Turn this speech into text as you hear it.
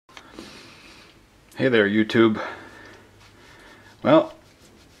Hey there, YouTube. Well,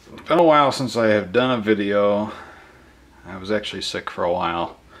 it's been a while since I have done a video. I was actually sick for a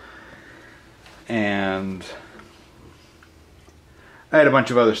while, and I had a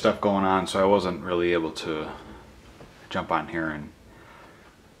bunch of other stuff going on, so I wasn't really able to jump on here and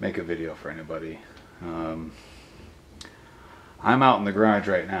make a video for anybody. I'm out in the garage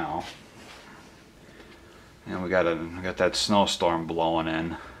right now, and we got that snowstorm blowing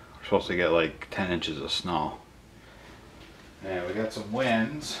in. We're supposed to get like 10 inches of snow. And we got some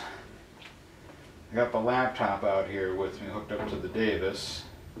winds. I got the laptop out here with me hooked up to the Davis.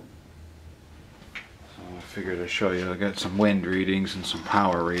 So I figured I'd show you. I got some wind readings and some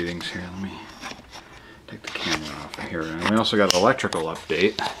power readings here. Let me take the camera off of here. And we also got an electrical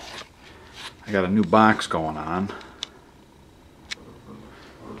update. I got a new box going on.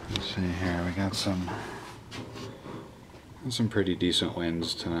 Let's see here. We got some pretty decent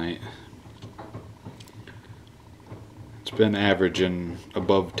winds tonight. It's been averaging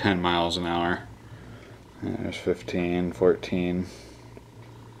above 10 miles an hour. There's 15, 14.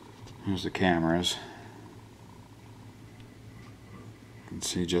 Here's the cameras. You can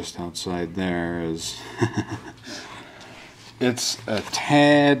see just outside there is it's a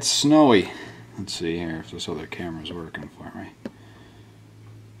tad snowy. Let's see here if this other camera's working for me.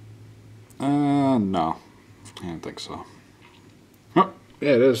 No, I don't think so. Oh,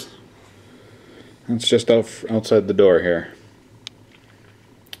 yeah, it is. It's just outside the door here.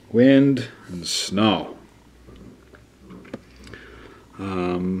 Wind and snow.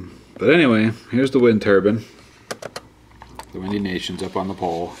 But anyway, here's the wind turbine. The WindyNation's up on the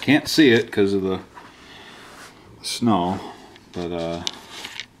pole. Can't see it because of the snow, but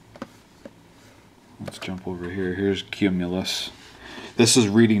let's jump over here. Here's Cumulus. This is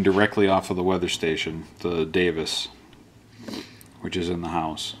reading directly off of the weather station, the Davis, which is in the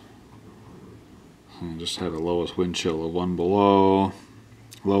house. I just had a lowest wind chill of 1 below.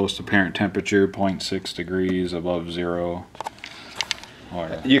 Lowest apparent temperature 0.6 degrees above zero.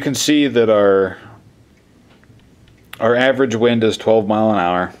 You can see that our average wind is 12 miles an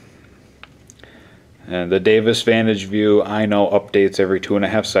hour. And the Davis Vantage View, I know, updates every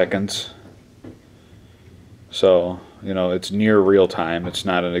 2.5 seconds. So, you know, it's near real time. It's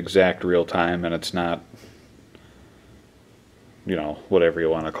not an exact real time, and it's not, you know, whatever you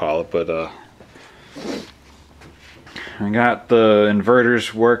want to call it, but I got the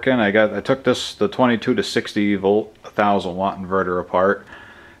inverters working. I took the 22 to 60 volt 1000 watt inverter apart.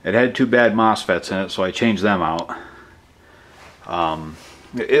 It had 2 bad MOSFETs in it, so I changed them out.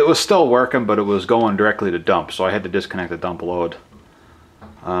 It was still working, but it was going directly to dump, so I had to disconnect the dump load.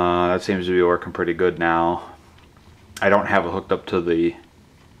 That seems to be working pretty good now. I don't have it hooked up to the...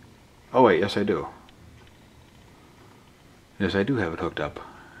 Oh wait, yes I do. Yes, I do have it hooked up.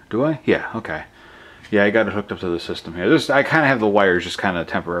 Do I? Yeah, okay. Yeah, I got it hooked up to the system here. I kind of have the wires just kind of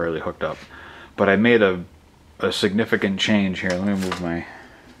temporarily hooked up. But I made a significant change here. Let me move my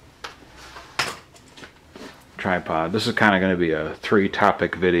tripod. This is kind of going to be a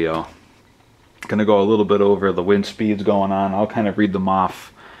 3-topic video. Going to go a little bit over the wind speeds going on. I'll kind of read them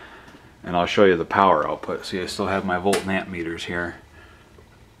off, and I'll show you the power output. See, I still have my volt and amp meters here.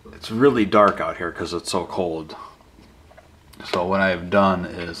 It's really dark out here because it's so cold. So what I've done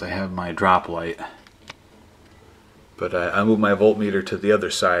is I have my drop light, but I moved my voltmeter to the other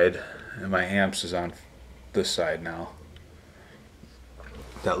side, and my amps is on this side now.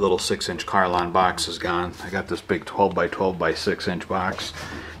 That little 6-inch Carlon box is gone. I got this big 12 by 12 by 6-inch box,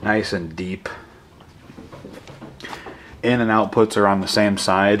 nice and deep. In and outputs are on the same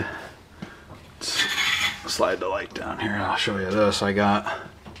side. Let's slide the light down here. I'll show you this. I got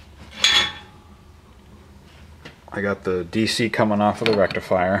the DC coming off of the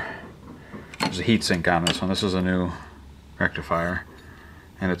rectifier. There's a heatsink on this one. This is a new rectifier,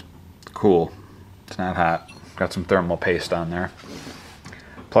 and it's cool. It's not hot. Got some thermal paste on there.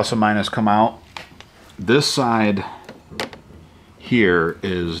 Plus and minus come out. This side here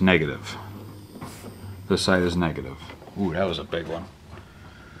is negative. This side is negative. Ooh, that was a big one.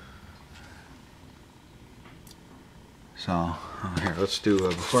 So here, let's do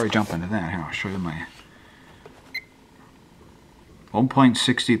before I jump into that, here I'll show you my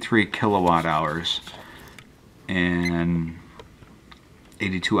 1.63 kilowatt hours in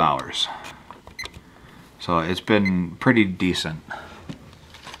 82 hours. So it's been pretty decent.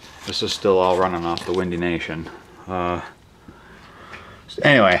 This is still all running off the WindyNation.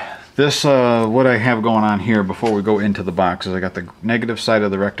 Anyway, this what I have going on here before we go into the box is I got the negative side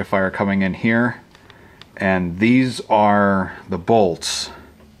of the rectifier coming in here, and these are the bolts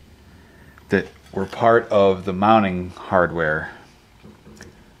that were part of the mounting hardware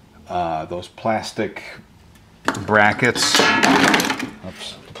those plastic brackets.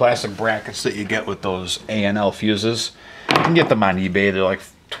 Oops. The plastic brackets that you get with those A&L fuses. You can get them on eBay. They're like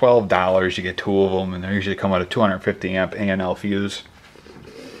 $12. You get 2 of them, and they usually come out of 250 amp A&L fuse.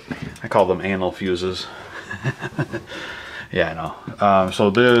 I call them anal fuses. Yeah, I know. So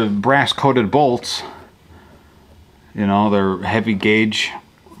the brass coated bolts, you know, they're heavy gauge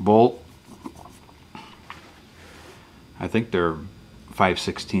bolt. I think they're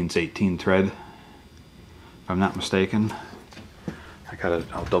 5/16 18 thread, if I'm not mistaken.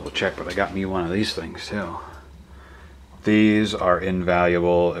 I'll double check, but I got me one of these things too. These are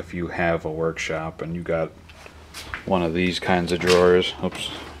invaluable if you have a workshop and you got one of these kinds of drawers.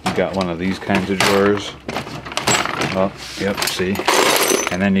 Oops, you got one of these kinds of drawers. Oh, yep, see?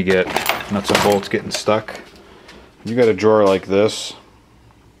 And then you get nuts and bolts getting stuck. You got a drawer like this,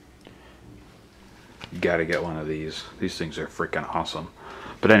 you gotta get one of these. These things are freaking awesome.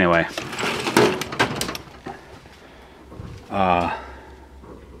 But anyway, I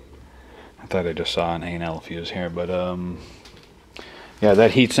thought I just saw an A&L fuse here, but yeah,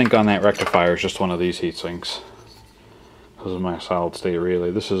 that heatsink on that rectifier is just one of these heatsinks. This is my solid state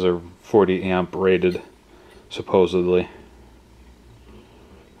relay. This is a 40 amp rated, supposedly.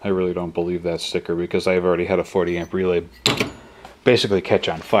 I really don't believe that sticker because I've already had a 40 amp relay basically catch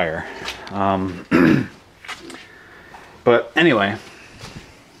on fire. But anyway,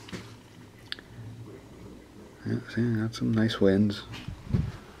 yeah, see, got some nice winds.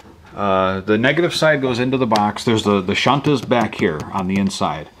 The negative side goes into the box. There's the shunt is back here on the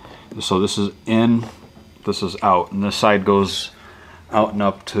inside. So this is in, this is out, and this side goes out and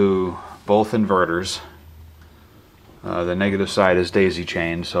up to both inverters. The negative side is daisy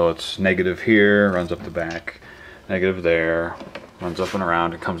chained, so it's negative here, runs up the back, negative there, runs up and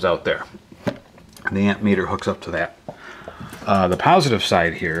around, and comes out there. And the amp meter hooks up to that. The positive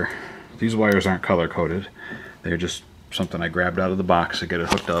side here, these wires aren't color coded. They're just something I grabbed out of the box to get it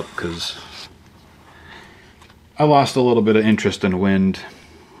hooked up because I lost a little bit of interest in wind.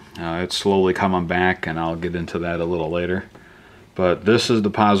 It's slowly coming back, and I'll get into that a little later. But this is the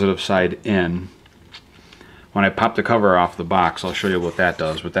positive side in. When I pop the cover off the box, I'll show you what that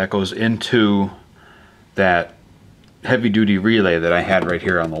does. But that goes into that heavy-duty relay that I had right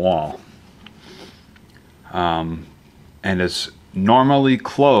here on the wall. And it's normally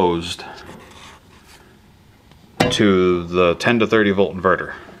closed to the 10 to 30 volt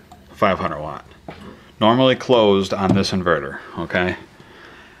inverter, 500 watt. Normally closed on this inverter, okay?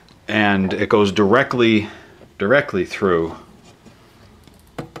 And it goes directly through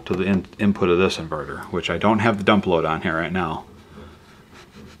to the input of this inverter, which I don't have the dump load on here right now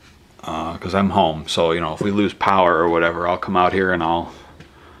because I'm home. So, you know, if we lose power or whatever, I'll come out here and I'll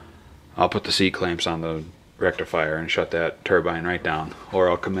put the C-clamps on the rectifier and shut that turbine right down, or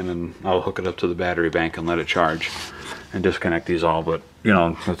I'll come in and I'll hook it up to the battery bank and let it charge and disconnect these all, but you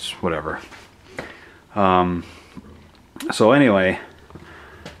know, that's whatever. So anyway,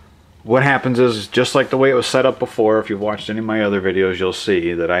 what happens is, just like the way it was set up before, if you've watched any of my other videos, you'll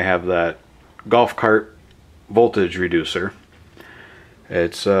see that I have that golf cart voltage reducer.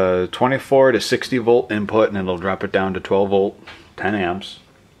 It's 24 to 60 volt input, and it'll drop it down to 12 volt, 10 amps.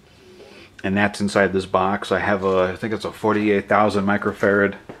 And that's inside this box. I have I think it's a 48,000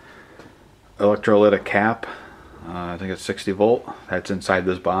 microfarad electrolytic cap. I think it's 60 volt. That's inside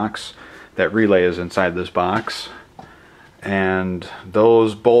this box. That relay is inside this box. And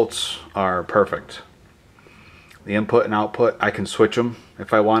those bolts are perfect. The input and output, I can switch them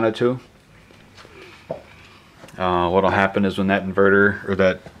if I wanted to. What'll happen is when that inverter or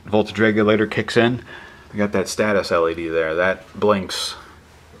that voltage regulator kicks in, I got that status LED there. That blinks.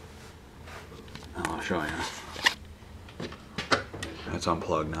 I'll show you. That's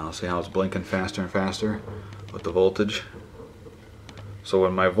unplugged now. See how it's blinking faster and faster with the voltage? So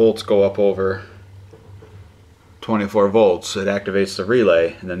when my volts go up over 24 volts, it activates the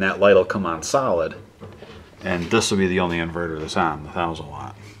relay, and then that light will come on solid. And this will be the only inverter that's on, the 1000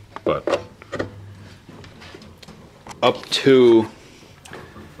 watt. But up to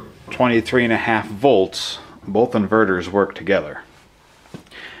 23.5 volts, both inverters work together.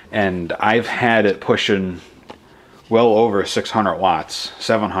 And I've had it pushing well over 600 watts,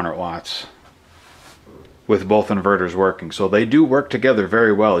 700 watts with both inverters working. So they do work together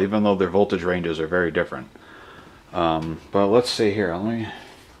very well, even though their voltage ranges are very different. But let's see here.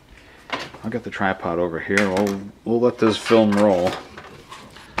 I'll get the tripod over here. We'll let this film roll.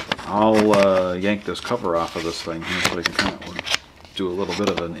 I'll yank this cover off of this thing here so we can kind of do a little bit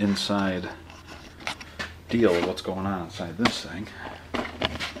of an inside deal of what's going on inside this thing.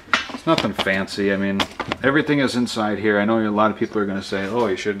 It's nothing fancy. I mean, everything is inside here. I know a lot of people are going to say, oh,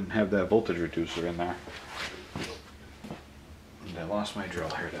 you shouldn't have that voltage reducer in there. And I lost my drill.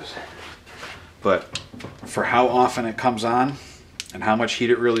 Here it is. But for how often it comes on and how much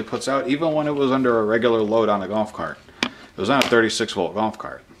heat it really puts out, even when it was under a regular load on a golf cart, it was on a 36 volt golf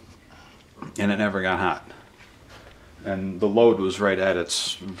cart, and it never got hot. And the load was right at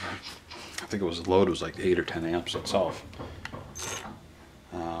its, I think it was, the load was like 8 or 10 amps itself.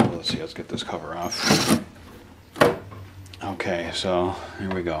 Let's see, let's get this cover off. Okay, so here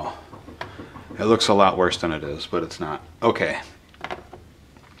we go. It looks a lot worse than it is, but it's not. Okay.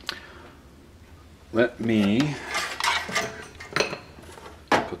 Let me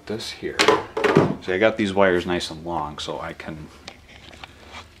put this here. See, I got these wires nice and long so I can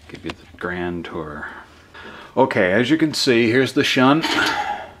give you the grand tour. Okay, as you can see, here's the shunt.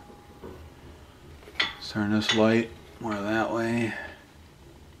 Let's turn this light more that way.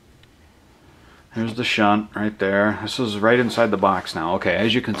 Here's the shunt right there. This is right inside the box now. Okay,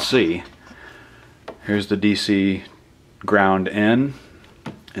 as you can see, here's the DC ground in,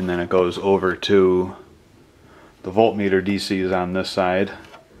 and then it goes over to the voltmeter. DC is on this side, and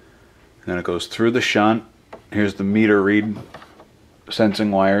then it goes through the shunt. Here's the meter read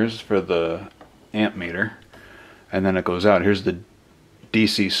sensing wires for the amp meter, and then it goes out. Here's the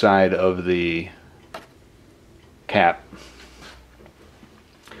DC side of the cap,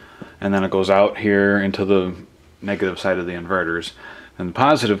 and then it goes out here into the negative side of the inverters, and the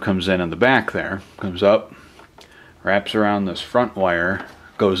positive comes in the back there, comes up, wraps around this front wire,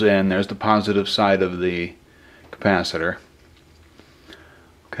 goes in. There's the positive side of the capacitor,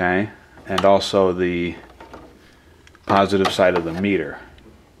 okay, and also the positive side of the meter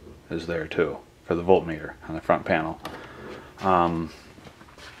is there too for the voltmeter on the front panel.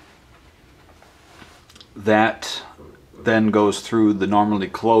 That then goes through the normally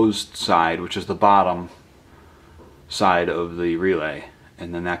closed side, which is the bottom side of the relay,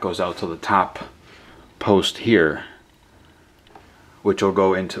 and then that goes out to the top post here, which will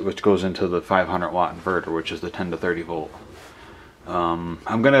go into, which goes into the 500 watt inverter, which is the 10 to 30 volt. I'm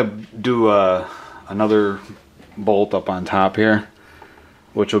gonna do another bolt up on top here,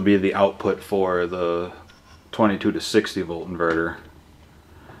 which will be the output for the 22 to 60 volt inverter.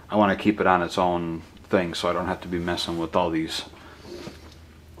 I want to keep it on its own thing so I don't have to be messing with all these.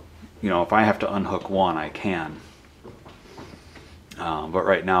 You know, if I have to unhook one, I can. But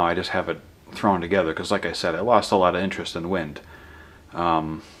right now I just have it thrown together because, like I said, I lost a lot of interest in wind.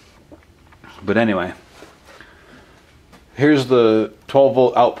 But anyway, here's the 12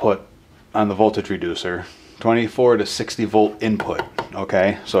 volt output on the voltage reducer, 24 to 60 volt input.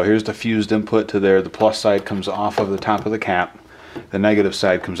 Okay, so here's the fused input to there. The plus side comes off of the top of the cap, the negative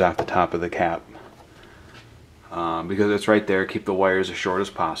side comes off the top of the cap, because it's right there. Keep the wires as short as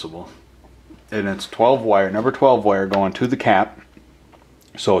possible, and it's 12 wire, number 12 wire going to the cap,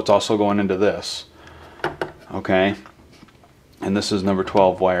 so it's also going into this. Okay, and this is number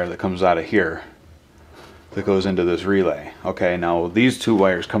 12 wire that comes out of here that goes into this relay. Okay, now these two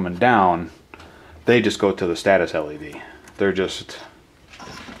wires coming down, they just go to the status LED. They're just,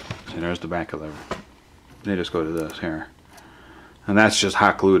 see, there's the back of them. They just go to this here. And that's just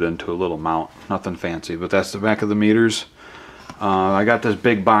hot glued into a little mount. Nothing fancy, but that's the back of the meters. I got this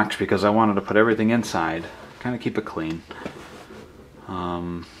big box because I wanted to put everything inside, kind of keep it clean.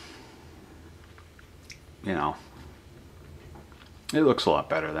 You know, it looks a lot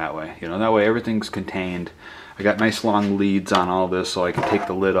better that way. You know, that way everything's contained. I got nice long leads on all this, so I can take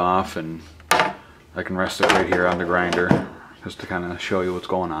the lid off and I can rest it right here on the grinder just to kind of show you what's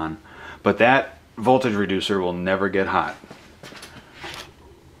going on. But that voltage reducer will never get hot.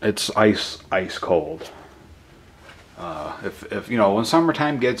 It's ice cold. If you know, when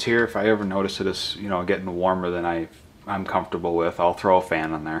summertime gets here, if I ever notice it is, you know, getting warmer than I'm comfortable with, I'll throw a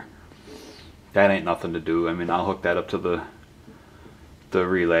fan on there. That ain't nothing to do. I mean, I'll hook that up to the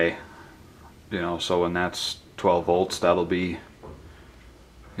relay, you know, so when that's 12 volts, that'll be,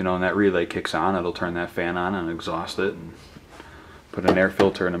 you know, when that relay kicks on, it'll turn that fan on and exhaust it, and put an air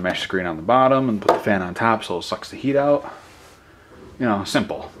filter and a mesh screen on the bottom, and put the fan on top so it sucks the heat out. You know,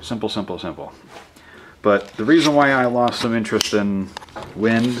 simple. But the reason why I lost some interest in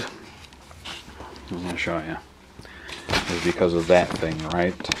wind, I'm going to show you, is because of that thing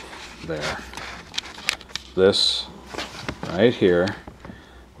right there. This right here,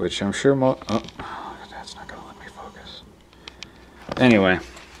 which I'm sure that's not going to let me focus. Anyway,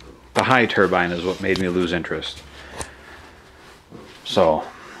 the high turbine is what made me lose interest. So,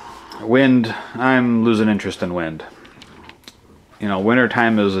 wind, I'm losing interest in wind. You know, winter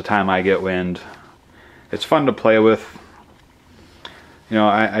time is the time I get wind. It's fun to play with. You know,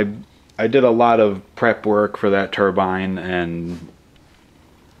 I did a lot of prep work for that turbine, and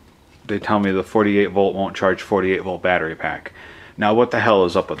they tell me the 48 volt won't charge 48 volt battery pack. Now what the hell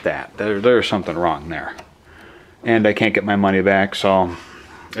is up with that? There's something wrong there. And I can't get my money back, so,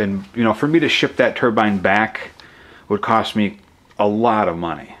 and you know, for me to ship that turbine back would cost me a lot of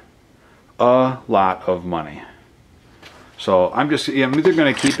money. A lot of money. So I'm either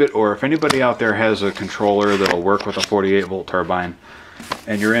going to keep it, or if anybody out there has a controller that'll work with a 48 volt turbine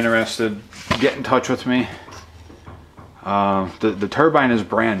and you're interested, get in touch with me. The turbine is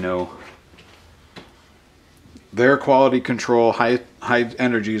brand new. Their quality control, high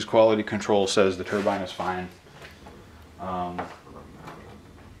energies quality control, says the turbine is fine. I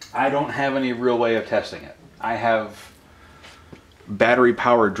don't have any real way of testing it. I have battery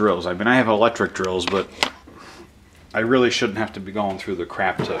powered drills. I mean, I have electric drills, but I really shouldn't have to be going through the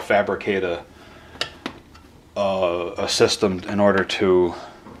crap to fabricate a system in order to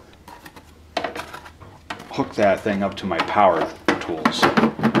hook that thing up to my power tools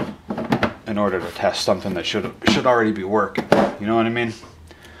in order to test something that should already be working. You know what I mean?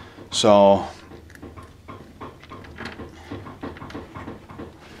 So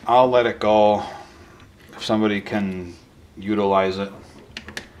I'll let it go if somebody can utilize it.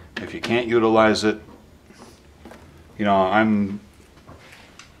 If you can't utilize it, you know, I'm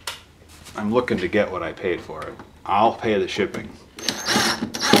looking to get what I paid for it. I'll pay the shipping.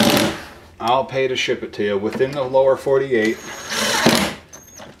 I'll pay to ship it to you within the lower 48.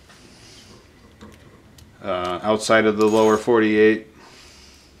 Outside of the lower 48,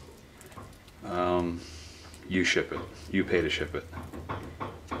 you ship it. You pay to ship it.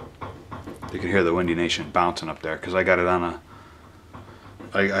 You can hear the WindyNation bouncing up there because I got it on a...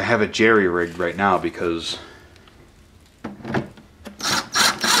 I have it jerry-rigged right now because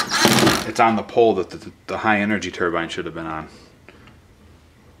it's on the pole that the high energy turbine should have been on.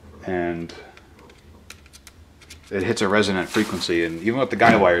 And it hits a resonant frequency, and even with the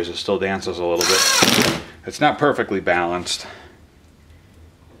guy wires it still dances a little bit. It's not perfectly balanced,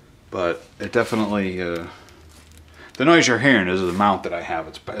 but it definitely... the noise you're hearing is the mount that I have.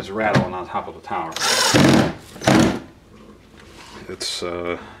 It's rattling on top of the tower.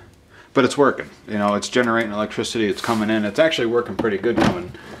 But it's working. You know, it's generating electricity. It's coming in. It's actually working pretty good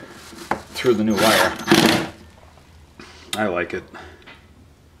coming through the new wire. I like it.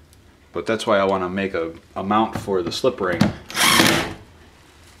 But that's why I want to make a mount for the slip ring. I'm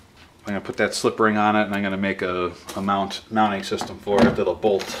going to put that slip ring on it, and I'm going to make a mounting system for it that'll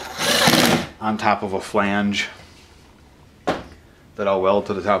bolt on top of a flange that I'll weld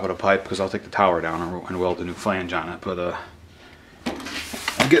to the top of the pipe, because I'll take the tower down and weld a new flange on it. But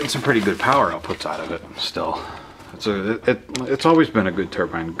I'm getting some pretty good power outputs out of it still. It's always been a good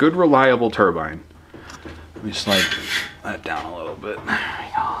turbine. Good, reliable turbine. Let me slide that down a little bit. There we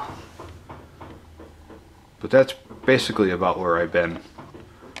go. But that's basically about where I've been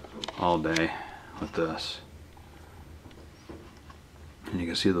all day with this. And you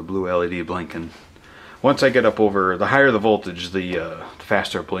can see the blue LED blinking. Once I get up over, the higher the voltage, the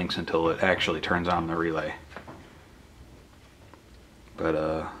faster it blinks until it actually turns on the relay. But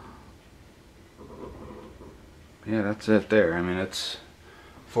yeah, that's it there. I mean, it's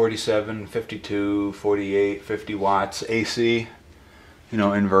 47, 52, 48, 50 watts AC, you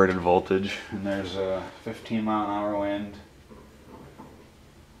know, inverted voltage. And there's a 15-mile-an-hour wind.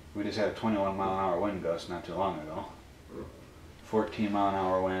 We just had a 21-mile-an-hour wind gust not too long ago.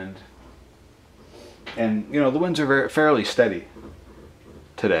 14-mile-an-hour wind. And, you know, the winds are fairly steady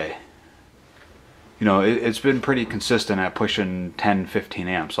today. You know, it's been pretty consistent at pushing 10, 15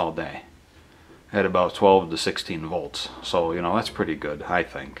 amps all day. At about 12 to 16 volts. So, you know, that's pretty good, I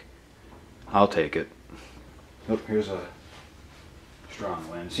think. I'll take it. Oh, here's a strong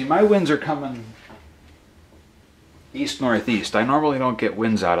wind. See, my winds are coming east-northeast. I normally don't get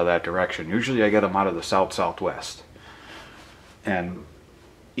winds out of that direction. Usually I get them out of the south-southwest. And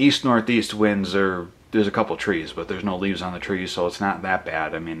east-northeast winds are, there's a couple trees, but there's no leaves on the trees, so it's not that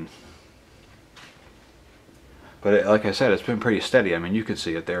bad. I mean, but like I said, it's been pretty steady. I mean, you can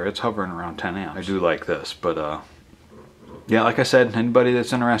see it there. It's hovering around 10 amps. I do like this, but yeah, like I said, anybody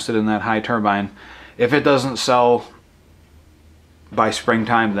that's interested in that high turbine, if it doesn't sell by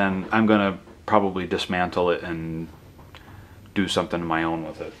springtime, then I'm gonna probably dismantle it and do something of my own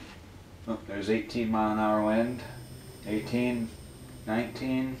with it. Oh, there's 18-mile-an-hour wind. 18,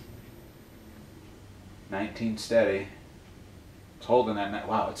 19, 19 steady. It's holding at,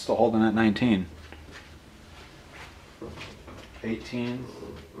 wow, it's still holding at 19. 18.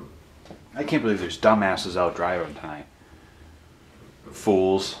 I can't believe there's dumbasses out driving tonight.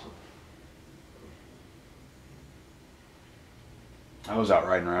 Fools. I was out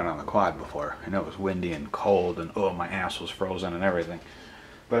riding around on the quad before, and it was windy and cold, and oh, my ass was frozen and everything.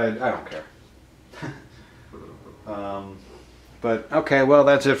 But I don't care. But okay, well,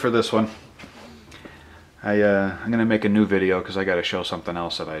 that's it for this one. I'm gonna make a new video because I got to show something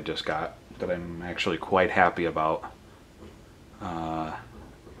else that I just got that I'm actually quite happy about.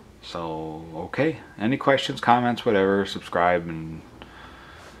 So okay, any questions, comments, whatever, subscribe and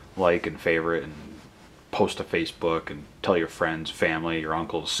like and favorite and post to Facebook and tell your friends, family, your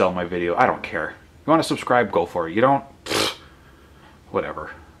uncles, sell my video. I don't care. You want to subscribe, go for it. You don't,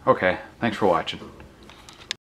 whatever. Okay, thanks for watching.